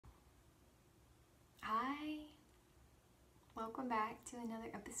welcome back to another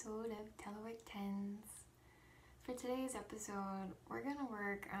episode of Telework 10s. For today's episode, we're going to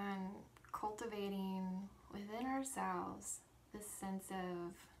work on cultivating within ourselves this sense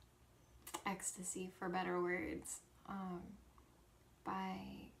of ecstasy, for better words, by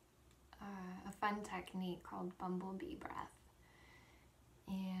a fun technique called bumblebee breath.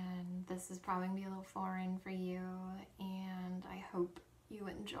 And this is probably going to be a little foreign for you, and I hope you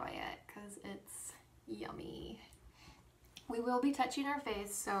enjoy it because it's yummy. We will be touching our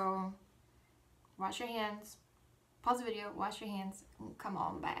face, so wash your hands, pause the video, wash your hands, and come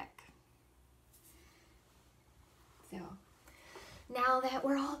on back. So now that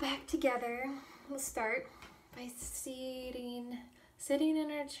we're all back together, we'll start by sitting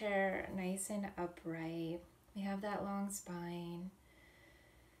in our chair nice and upright. We have that long spine.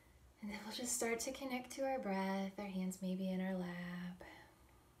 And then we'll just start to connect to our breath, our hands maybe in our lap.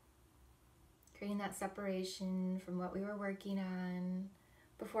 Creating that separation from what we were working on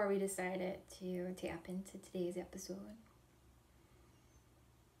before we decided to tap into today's episode.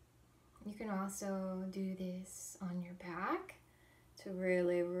 You can also do this on your back to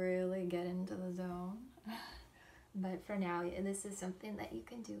really get into the zone. But for now, this is something that you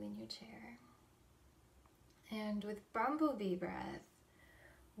can do in your chair. And with bumblebee breath,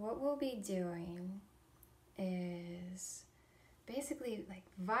 what we'll be doing is basically like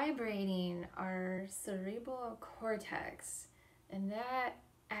vibrating our cerebral cortex, and that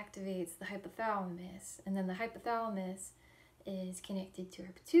activates the hypothalamus, and then the hypothalamus is connected to our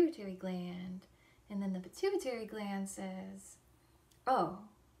pituitary gland, and then the pituitary gland says, oh,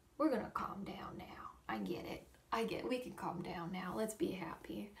 we're gonna calm down now. I get it, we can calm down now, let's be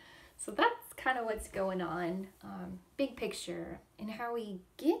happy. So that's kind of what's going on, big picture. And how we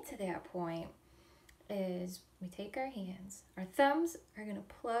get to that point is we take our hands, our thumbs are gonna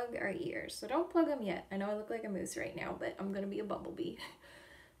plug our ears. So don't plug them yet. I know I look like a moose right now, but I'm gonna be a bumblebee.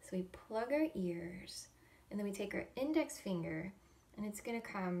 So we plug our ears, and then we take our index finger, and it's gonna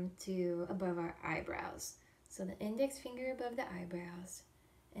come to above our eyebrows. So the index finger above the eyebrows,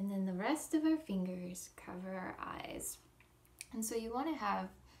 and then the rest of our fingers cover our eyes. And so you wanna have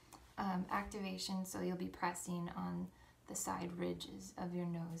activation, so you'll be pressing on the side ridges of your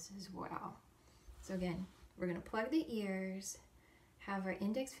nose as well. So again, we're gonna plug the ears, have our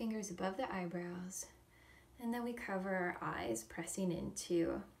index fingers above the eyebrows, and then we cover our eyes, pressing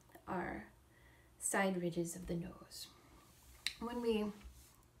into our side ridges of the nose. When we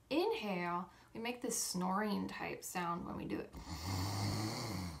inhale, we make this snoring type sound when we do it.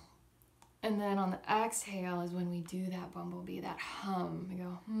 And then on the exhale is when we do that bumblebee, that hum. We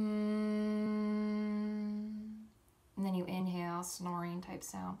go, and then you inhale, snoring type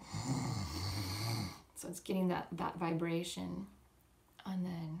sound. So it's getting that vibration, and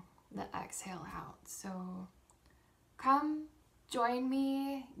then the exhale out. So come, join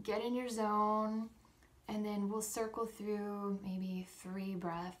me, get in your zone, and then we'll circle through maybe 3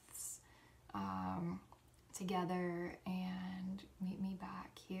 breaths together, and meet me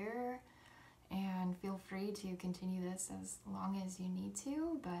back here. And feel free to continue this as long as you need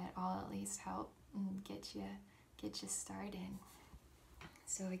to, but I'll at least help get you started.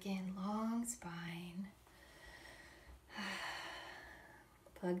 So again, long spine.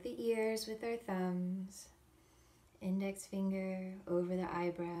 Plug the ears with our thumbs, index finger over the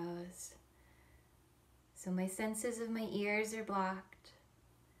eyebrows. So my senses of my ears are blocked,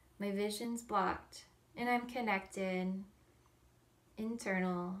 my vision's blocked, and I'm connected,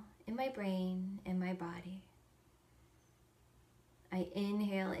 internal, in my brain, in my body. I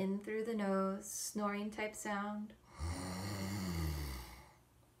inhale in through the nose, snoring type sound.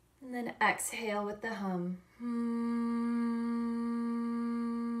 And then exhale with the hum.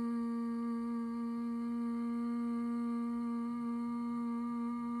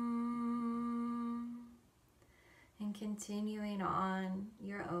 And continuing on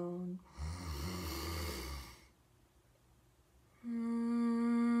your own.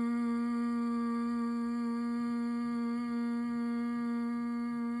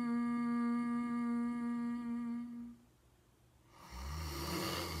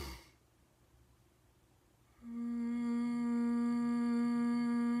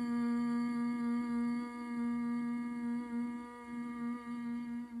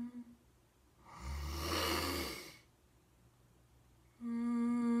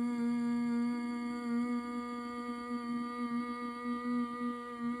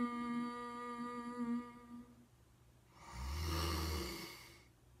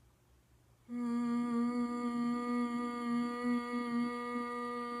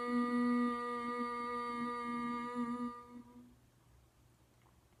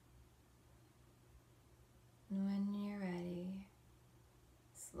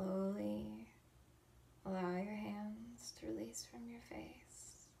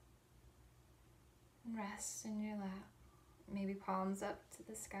 rest in your lap. Maybe palms up to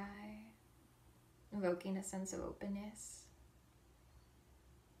the sky, evoking a sense of openness.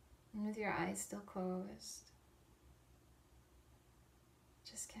 And with your eyes still closed,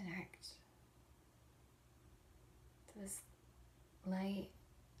 just connect to this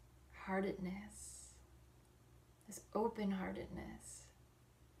light-heartedness, this open-heartedness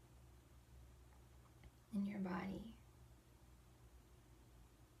in your body.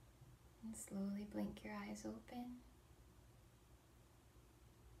 And slowly blink your eyes open.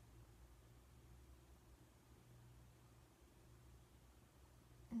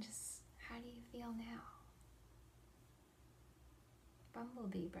 And just, how do you feel now?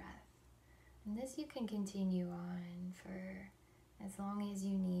 Bumblebee breath. And this you can continue on for as long as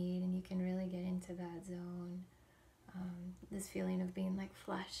you need, and you can really get into that zone. This feeling of being like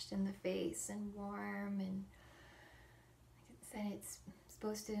flushed in the face and warm, and like I said, it's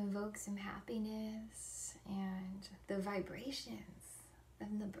supposed to invoke some happiness and the vibrations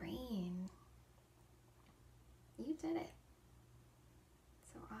of the brain. You did it.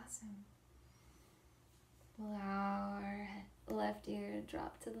 So awesome. Allow our left ear to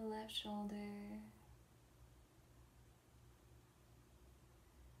drop to the left shoulder.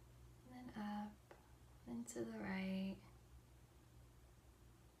 And then up, then to the right.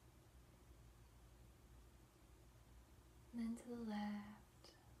 And then to the left.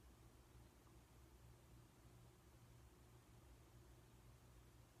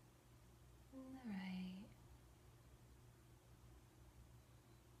 And the right.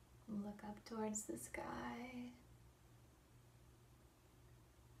 Look up towards the sky.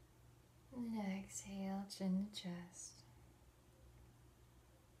 And then exhale, chin to chest.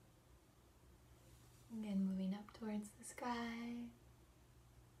 Again, moving up towards the sky.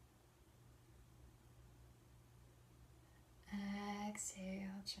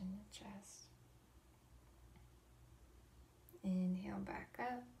 Exhale, chin to chest. Inhale back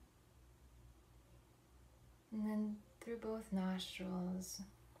up. And then through both nostrils,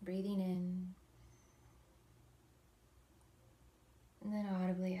 breathing in. And then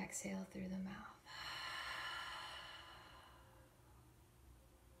audibly exhale through the mouth.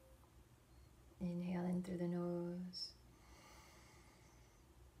 Inhale in through the nose.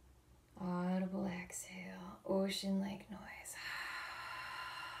 Audible exhale, ocean-like noise.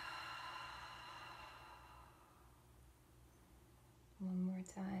 One more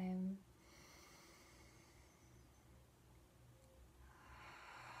time.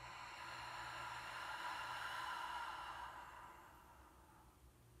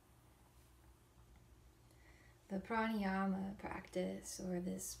 The pranayama practice, or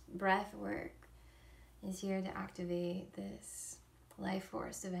this breath work, is here to activate this life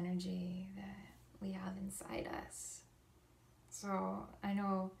force of energy that we have inside us. So I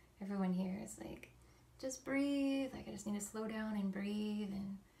know everyone here is like, just breathe, like I just need to slow down and breathe,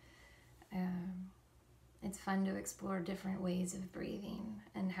 and it's fun to explore different ways of breathing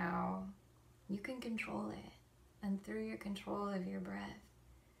and how you can control it. And through your control of your breath,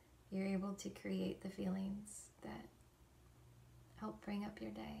 you're able to create the feelings that help bring up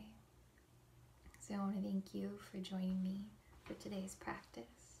your day. So I want to thank you for joining me for today's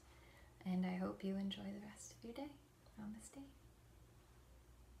practice, and I hope you enjoy the rest of your day. Namaste.